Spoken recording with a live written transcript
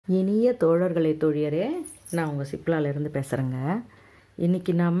இனிய தோழர்களே தோழியரே, நான் உங்கள் சிப்லாலேருந்து பேசுகிறேங்க.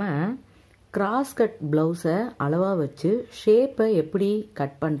 இன்றைக்கி நாம் கிராஸ் கட் ப்ளவுஸை அளவாக வச்சு ஷேப்பை எப்படி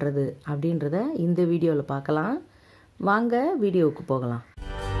கட் பண்ணுறது அப்படின்றத இந்த வீடியோவில் பார்க்கலாம். வாங்க வீடியோவுக்கு போகலாம்.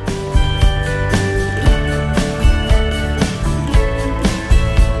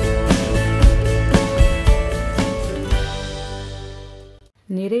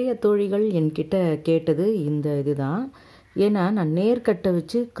 நிறைய தோழிகள் என்கிட்ட கேட்டது இந்த இதுதான். ஏன்னா நான் நேர்கட்டை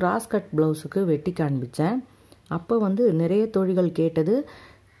வச்சு கிராஸ் கட் ப்ளவுஸுக்கு வெட்டி காண்பித்தேன். அப்போ நிறைய தோழிகள் கேட்டது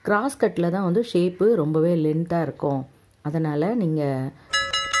கிராஸ் கட்டில் தான் ஷேப்பு ரொம்பவே லென்த்தாக இருக்கும், அதனால் நீங்கள்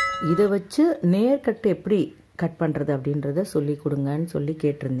இதை வச்சு நேர்கட்டு எப்படி கட் பண்ணுறது அப்படின்றத சொல்லி கொடுங்கன்னு சொல்லி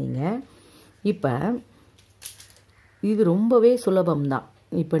கேட்டிருந்தீங்க. இப்போ இது ரொம்பவே சுலபம்தான்.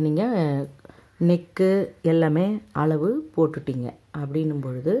 இப்போ நீங்கள் நெக்கு எல்லாமே அளவு போட்டுட்டீங்க அப்படின்னும்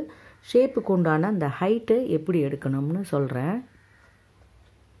பொழுது ஷேப்புக்கு உண்டான அந்த ஹைட்டை எப்படி எடுக்கணும்னு சொல்கிறேன்.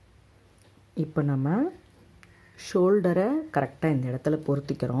 இப்போ நம்ம ஷோல்டரை கரெக்டாக இந்த இடத்துல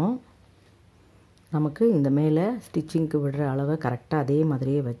பொருத்திக்கிறோம். நமக்கு இந்த மேலே ஸ்டிச்சிங்க்கு விடுற அளவை கரெக்டாக அதே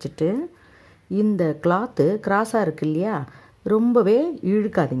மாதிரியே வச்சுட்டு, இந்த கிளாத்து கிராஸாக இருக்கு இல்லையா, ரொம்பவே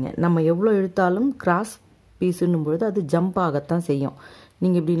இழுக்காதீங்க. நம்ம எவ்வளோ இழுத்தாலும் கிராஸ் பீஸுன்னும் பொழுது அது ஜம்ப் ஆகத்தான் செய்யும்.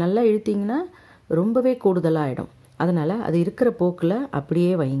 நீங்கள் இப்படி நல்லா இழுத்தீங்கன்னா ரொம்பவே கூடுதலாகிடும். அதனால் அது இருக்கிற போக்கில் அப்படியே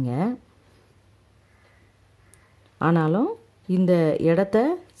வைங்க. ஆனாலும் இந்த இடத்த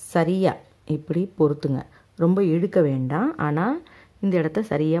சரியாக இப்படி பொறுத்துங்க. ரொம்ப இழுக்க வேண்டாம், ஆனால் இந்த இடத்த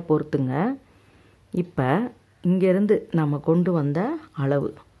சரியாக பொறுத்துங்க. இப்போ இங்கேருந்து நம்ம கொண்டு வந்த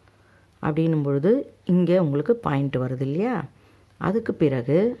அளவு அப்படின்னும் பொழுது இங்கே உங்களுக்கு பாயிண்ட் வருது இல்லையா, அதுக்கு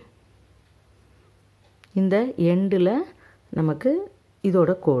பிறகு இந்த எண்டில் நமக்கு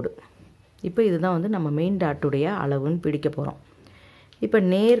இதோட கோடு. இப்போ இதுதான் நம்ம மெயின் டாட்டுடைய அளவுன்னு பிடிக்க போகிறோம். இப்போ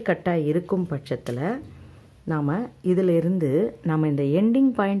நேர்கட்டாக இருக்கும் பட்சத்தில் நாம் இதிலிருந்து நம்ம இந்த எண்டிங்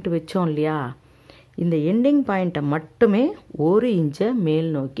பாயிண்ட் வச்சோம் இல்லையா, இந்த எண்டிங் பாயிண்ட்டை மட்டுமே 1 இன்ச்சை மேல்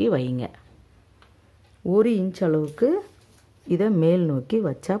நோக்கி வைங்க. 1 இன்ச் அளவுக்கு இதை மேல் நோக்கி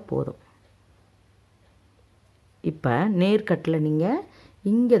வச்சா போதும். இப்போ நேர்கட்டில் நீங்கள்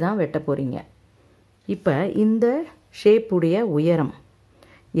இங்கே தான் வெட்ட போகிறீங்க. இப்போ இந்த ஷேப்புடைய உயரம்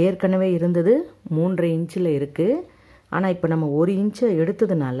ஏற்கனவே இருந்தது 3.5 இன்ச்சில் இருக்குது. ஆனால் இப்போ நம்ம 1 இன்ச்சை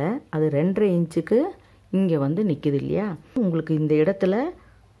எடுத்ததுனால அது 2.5 இன்ச்சுக்கு இங்கே நிற்கிது இல்லையா. உங்களுக்கு இந்த இடத்துல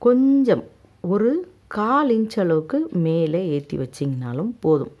கொஞ்சம் ஒரு 1/4 இன்ச் அளவுக்கு மேலே ஏற்றி வச்சிங்கனாலும்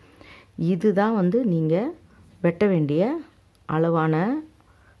போதும். இதுதான் நீங்கள் வெட்ட வேண்டிய அளவான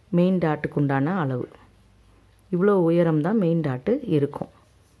மெயின் டாட்டுக்கு உண்டான அளவு. இவ்வளோ உயரம் தான் மெயின் டாட்டு இருக்கும்.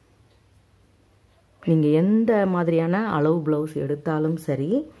 நீங்கள் எந்த மாதிரியான அளவு ப்ளவுஸ் எடுத்தாலும் சரி,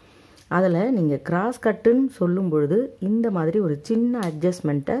 அதில் நீங்கள் கிராஸ் கட்டுன்னு சொல்லும் பொழுது இந்த மாதிரி ஒரு சின்ன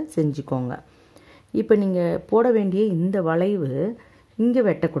அட்ஜஸ்ட்மெண்ட்டை செஞ்சுக்கோங்க. இப்போ நீங்கள் போட வேண்டிய இந்த வளைவு இங்கே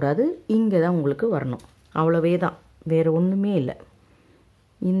வெட்டக்கூடாது, இங்கே தான் உங்களுக்கு வரணும். அவ்வளவே தான், வேறு ஒன்றுமே இல்லை.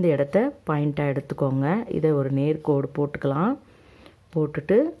 இந்த இடத்த பாயிண்ட்டாக எடுத்துக்கோங்க. இதை ஒரு நேர்கோடு போட்டுக்கலாம்.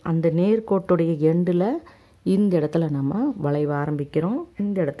 போட்டுட்டு அந்த நேர்கோட்டுடைய எண்டில் இந்த இடத்துல நம்ம வளைவ ஆரம்பிக்கிறோம்,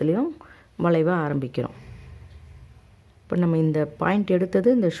 இந்த இடத்துலையும் வளைவ ஆரம்பிக்கிறோம். இப்போ நம்ம இந்த பாயிண்ட் எடுத்தது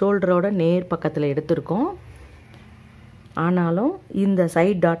இந்த ஷோல்டரோட நேர் பக்கத்தில் எடுத்திருக்கோம். ஆனாலும் இந்த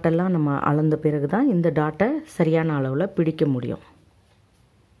சைட் டாட்டெல்லாம் நம்ம அளந்த பிறகு தான் இந்த டாட்டை சரியான அளவில் பிடிக்க முடியும்.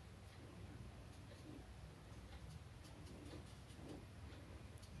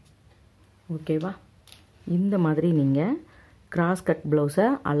 ஓகேவா? இந்த மாதிரி நீங்கள் கிராஸ் கட் ப்ளவுஸை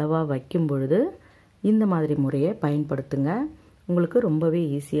அளவாக வைக்கும் பொழுது இந்த மாதிரி முறையை பயன்படுத்துங்க. உங்களுக்கு ரொம்பவே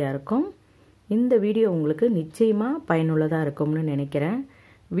ஈஸியாக இருக்கும். இந்த வீடியோ உங்களுக்கு நிச்சயமாக பயனுள்ளதாக இருக்கும்னு நினைக்கிறேன்.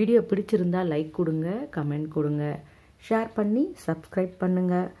 வீடியோ பிடிச்சிருந்தால் லைக் கொடுங்க, கமெண்ட் கொடுங்க, ஷேர் பண்ணி சப்ஸ்கிரைப்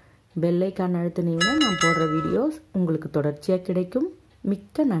பண்ணுங்கள். பெல் ஐக்கான் அழுத்துனீங்கன்னா நான் போடுற வீடியோஸ் உங்களுக்கு தொடர்ச்சியாக கிடைக்கும்.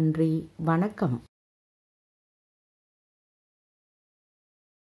 மிக்க நன்றி. வணக்கம்.